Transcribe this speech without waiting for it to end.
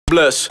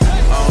Bless.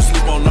 I don't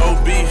sleep on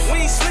no beef. We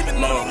ain't sleeping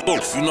no.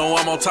 You know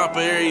I'm on top of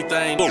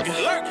everything.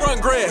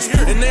 Run grass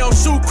and they don't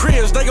shoot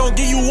cribs. They gon'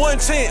 give you one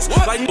chance.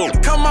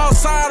 Like come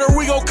outside or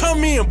we gon'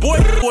 come in, boy.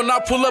 When I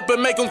pull up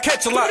and make them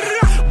catch a lot.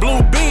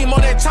 Blue beam on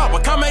that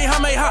chopper.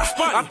 Kamehameha.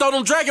 I throw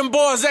them Dragon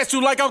Balls at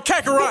you like I'm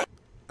Kakarot.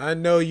 I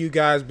know you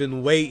guys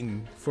been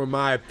waiting for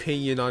my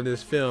opinion on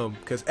this film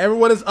because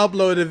everyone has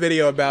uploaded a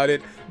video about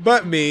it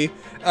but me,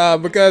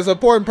 because an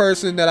important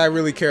person that I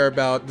really care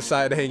about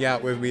decided to hang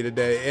out with me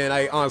today, and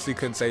I honestly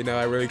couldn't say no,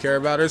 I really care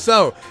about her.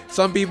 So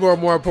some people are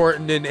more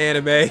important than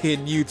anime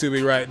and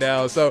YouTubing right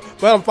now, so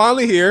but I'm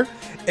finally here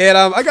and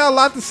I got a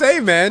lot to say,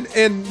 man.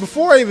 And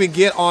before I even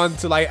get on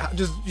to like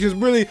just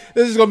really,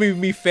 this is gonna be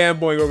me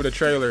fanboying over the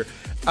trailer.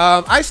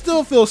 I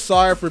still feel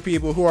sorry for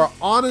people who are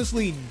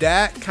honestly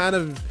that kind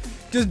of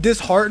just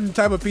disheartened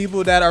type of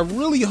people that are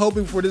really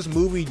hoping for this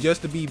movie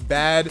just to be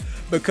bad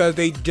because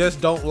they just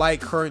don't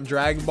like current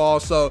Dragon Ball,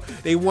 so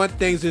they want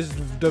things just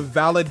to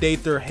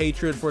validate their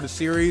hatred for the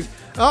series.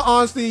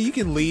 Honestly, you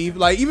can leave.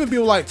 Like even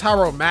people like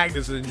Tyro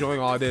Magnus is enjoying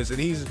all this, and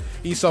he's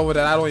someone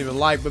that I don't even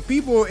like. But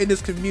people in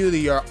this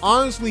community are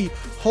honestly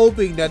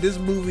hoping that this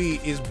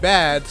movie is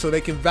bad so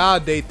they can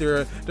validate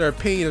their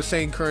opinion of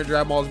saying current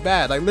Dragon Ball is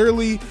bad. Like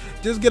literally,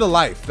 just get a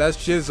life.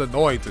 That's just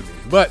annoying to me.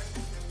 But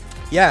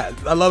yeah,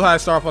 I love how I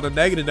start off on a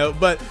negative note,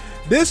 but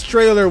this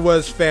trailer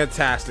was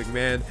fantastic,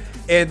 man.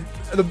 And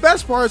the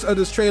best parts of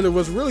this trailer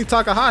was really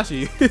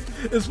Takahashi.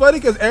 It's funny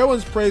because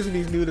everyone's praising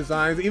these new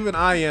designs, even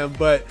I am,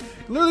 but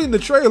literally in the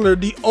trailer,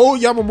 the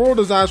old Yamamuro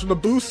designs from the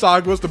Boo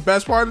Saga was the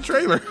best part of the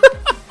trailer.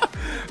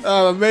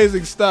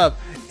 Amazing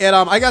stuff. And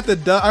I got the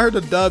dub, I heard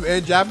the dub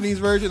and Japanese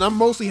version. I'm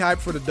mostly hyped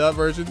for the dub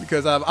version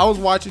because I was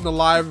watching the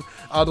live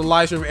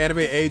stream of Anime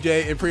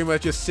AJ and pretty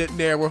much just sitting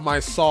there with my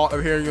salt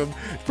of hearing him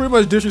pretty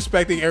much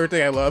disrespecting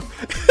everything I love.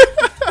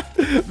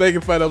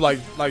 Making fun of like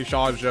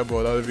Sean Jumbo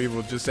and other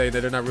people, just saying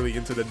that they're not really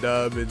into the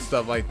dub and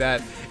stuff like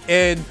that.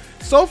 And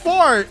so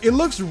far it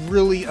looks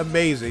really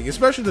amazing,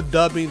 especially the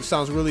dubbing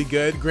sounds really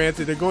good.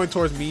 Granted, they're going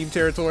towards meme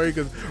territory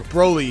because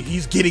Broly,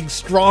 he's getting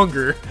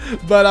stronger.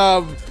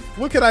 But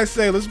what can I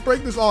say? Let's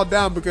break this all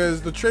down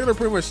because the trailer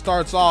pretty much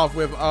starts off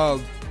with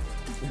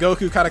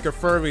Goku kind of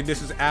confirming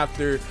this is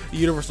after the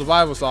Universe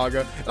Survival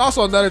Saga. And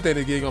also another thing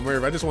that's getting on my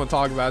nerve, I just want to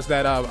talk about is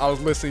that I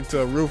was listening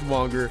to a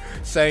Roofmonger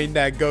saying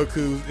that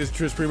Goku is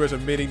just pretty much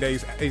admitting that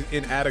he's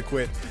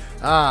inadequate.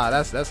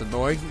 That's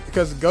annoying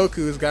because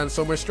Goku has gotten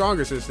so much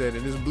stronger since then,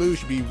 and this blue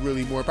should be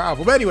really more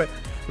powerful. But anyway,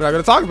 we're not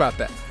going to talk about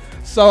that.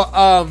 So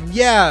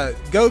yeah,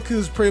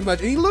 Goku's pretty much,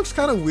 and he looks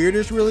kind of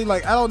weirdish really.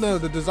 Like I don't know,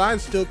 the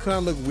designs still kind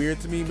of look weird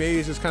to me. Maybe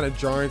it's just kind of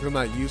jarring because I'm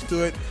not used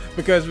to it,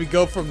 because we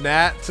go from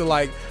that to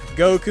like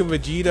Goku and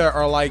Vegeta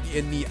are like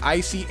in the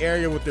icy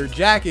area with their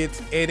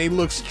jackets, and they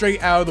look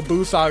straight out of the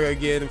Boo Saga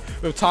again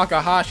with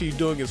Takahashi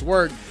doing his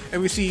work.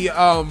 And we see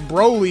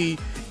Broly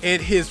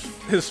and his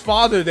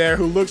father there,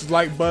 who looks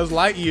like Buzz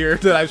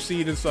Lightyear that I've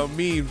seen in some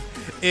memes.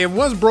 And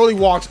once Broly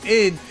walks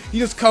in, he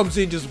just comes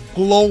in just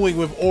glowing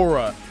with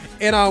aura.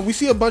 And we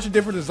see a bunch of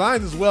different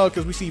designs as well,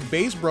 because we see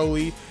base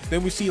Broly,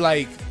 then we see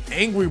like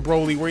angry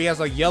Broly where he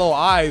has like yellow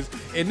eyes,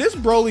 and this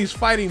Broly's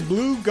fighting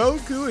blue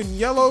Goku and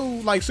yellow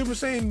like Super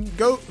Saiyan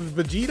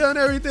Vegeta and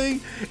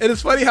everything. And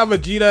it's funny how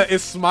Vegeta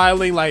is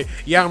smiling like,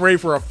 yeah, I'm ready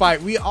for a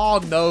fight. We all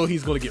know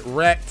he's gonna get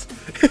wrecked.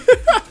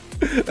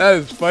 That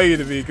is funny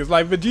to me because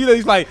like Vegeta,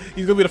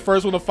 he's gonna be the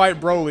first one to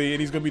fight Broly, and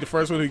he's gonna be the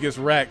first one who gets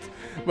wrecked.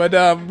 But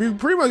we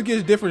pretty much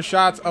get different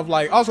shots of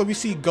like, also we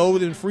see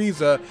Golden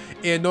Frieza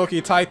in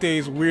Naoki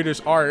Taitei's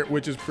weirdest art,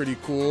 which is pretty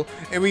cool.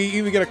 And we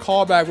even get a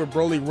callback where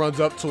Broly runs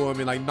up to him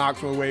and like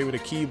knocks him away with a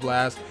ki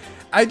blast.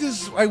 I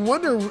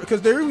wonder,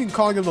 because they're even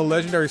calling him the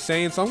Legendary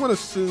Saiyan, so I'm gonna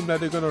assume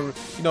that they're gonna,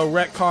 you know,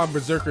 retcon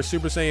Berserker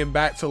Super Saiyan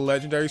back to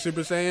Legendary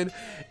Super Saiyan.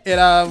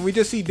 And we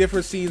just see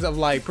different scenes of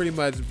like pretty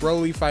much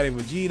Broly fighting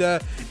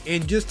Vegeta,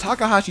 and just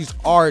Takahashi's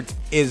art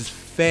is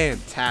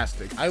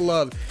fantastic. I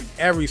love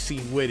every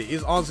scene with it.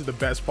 It's honestly the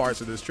best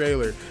parts of this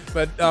trailer.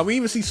 But we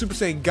even see Super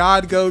Saiyan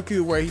God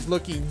Goku where he's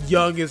looking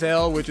young as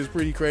hell, which is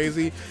pretty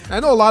crazy. I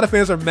know a lot of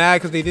fans are mad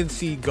because they didn't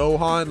see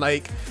Gohan.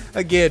 Like,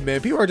 again,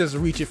 man, people are just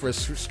reaching for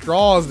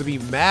straws to be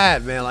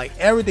mad, man. Like,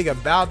 everything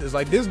about this,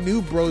 like this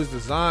new Bro's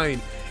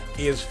design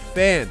is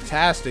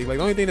fantastic. Like,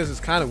 the only thing that's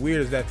just kind of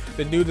weird is that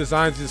the new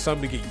designs is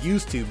something to get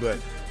used to, but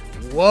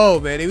whoa,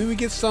 man. And we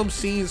get some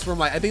scenes from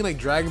like, I think like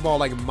Dragon Ball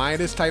like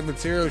Midas type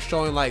material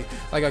showing like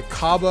a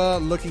Kaba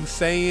looking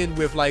Saiyan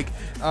with like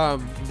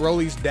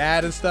Broly's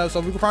dad and stuff.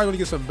 So we're probably gonna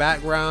get some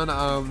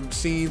background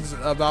scenes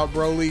about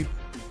Broly.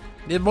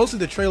 Then mostly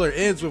the trailer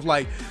ends with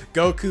like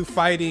Goku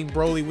fighting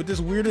Broly with this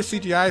weirdest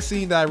CGI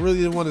scene that I really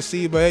didn't want to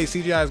see, but hey,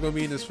 CGI is going to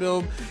be in this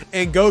film.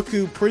 And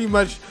Goku pretty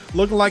much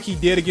looking like he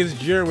did against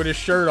Jiren with his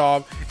shirt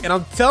off. And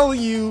I'm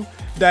telling you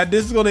that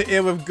this is going to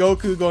end with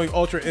Goku going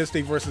Ultra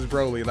Instinct versus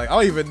Broly. Like, I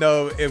don't even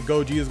know if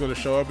Gogeta is going to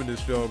show up in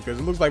this film, because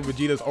it looks like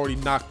Vegeta's already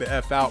knocked the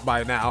F out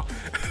by now.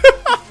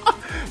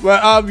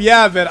 But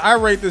yeah, man, I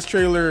rate this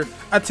trailer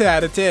a 10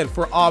 out of 10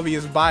 for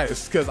obvious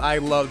bias, because I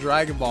love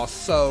Dragon Ball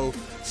so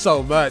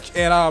so much.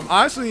 And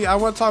honestly, I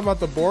want to talk about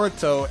the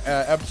Boruto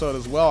episode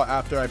as well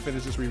after I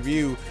finish this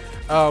review.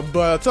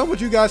 But tell me what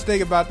you guys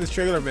think about this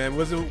trailer, man.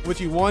 Was it what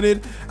you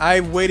wanted?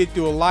 I waited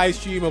through a live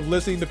stream of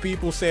listening to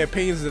people say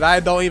opinions that I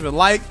don't even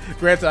like.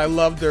 Granted, I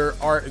love their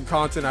art and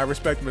content. I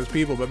respect them as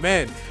people. But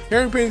man,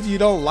 hearing opinions you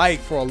don't like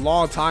for a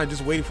long time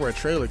just waiting for a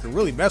trailer can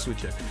really mess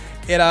with you.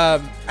 And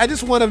I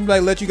just want to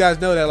like let you guys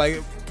know that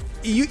like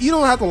you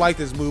don't have to like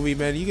this movie,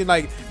 man. You can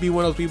like be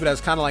one of those people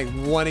that's kind of like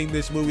wanting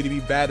this movie to be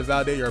bad to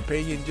validate your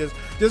opinion.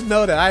 Just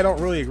know that I don't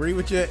really agree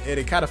with you, and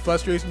it kind of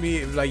frustrates me.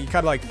 It's like you kind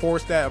of like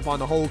force that upon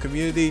the whole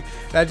community.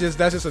 That's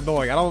just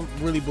annoying. I don't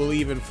really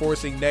believe in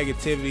forcing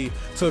negativity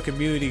to a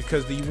community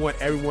because you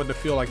want everyone to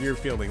feel like you're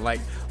feeling.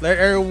 Like let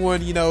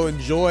everyone, you know,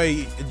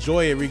 enjoy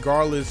it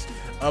regardless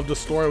of the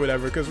story or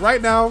whatever. Because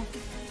right now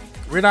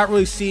we're not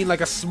really seeing like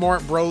a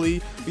smart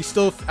Broly.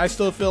 I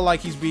still feel like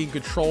he's being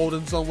controlled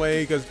in some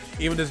way, because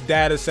even his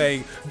dad is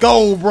saying,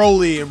 "Go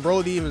Broly," and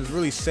Broly even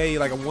really say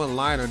like a one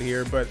line on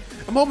here. But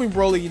I'm hoping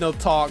Broly, you know,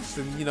 talks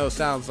and, you know,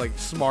 sounds like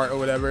smart or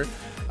whatever.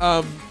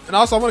 And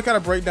also I want to kind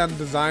of break down the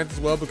designs as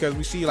well, because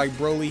we see like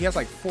Broly, he has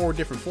like 4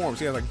 different forms.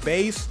 He has like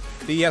base,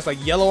 then he has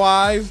like yellow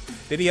eyes,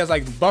 then he has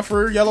like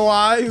buffer yellow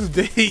eyes,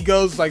 then he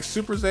goes like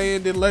Super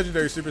Saiyan, then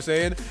legendary Super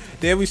Saiyan.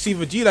 Then we see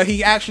Vegeta,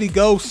 he actually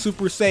goes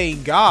Super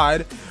Saiyan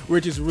God,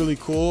 which is really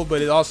cool.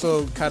 But it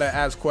also kind of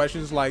asks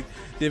questions like,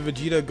 did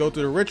Vegeta go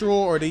through the ritual,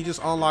 or did he just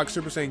unlock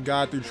Super Saiyan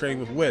God through training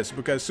with Whis?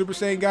 Because Super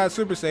Saiyan God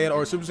Super Saiyan,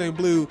 or Super Saiyan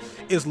Blue,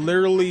 is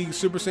literally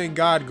Super Saiyan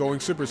God going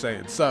Super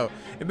Saiyan. So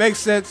it makes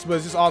sense, but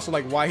it's just also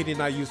like why he did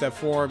not use that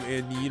form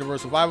in the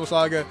Universal Survival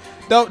Saga.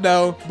 Don't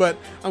know, but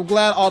I'm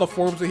glad all the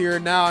forms are here.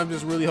 Now I'm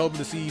just really hoping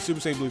to see Super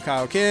Saiyan Blue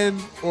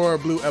Kaioken or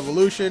Blue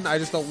Evolution. I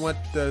just don't want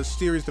the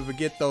series to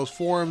forget those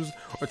forms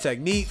or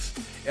techniques.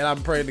 And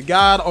I'm praying to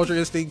God Ultra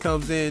Instinct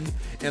comes in.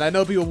 And I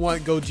know people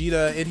want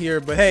Gogeta in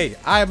here, but hey,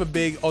 I am a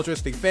big Ultra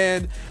Instinct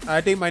fan.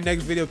 I think my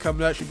next video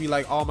coming up should be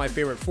like all my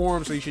favorite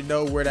forms, so you should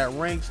know where that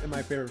ranks in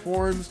my favorite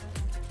forms.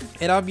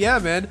 And yeah,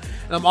 man,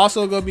 and I'm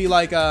also gonna be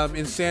like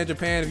in San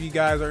Japan. If you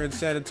guys are in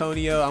San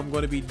Antonio, I'm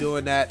gonna be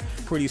doing that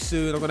pretty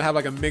soon. I'm gonna have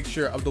like a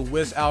mixture of the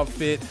Whis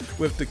outfit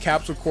with the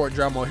Capsule Corp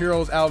Dragon Ball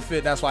Heroes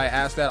outfit. That's why I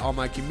asked that on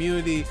my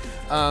community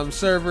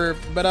server.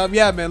 But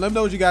yeah, man, let me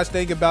know what you guys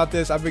think about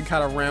this. I've been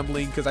kind of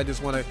rambling because I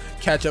just want to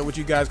catch up with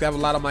you guys. I have a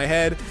lot on my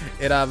head,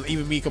 and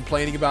even me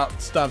complaining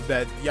about stuff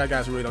that y'all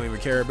guys really don't even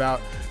care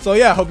about. So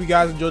yeah, hope you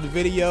guys enjoyed the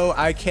video.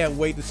 I can't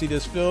wait to see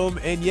this film.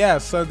 And yeah,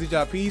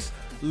 SonTj, peace.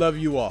 Love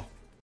you all.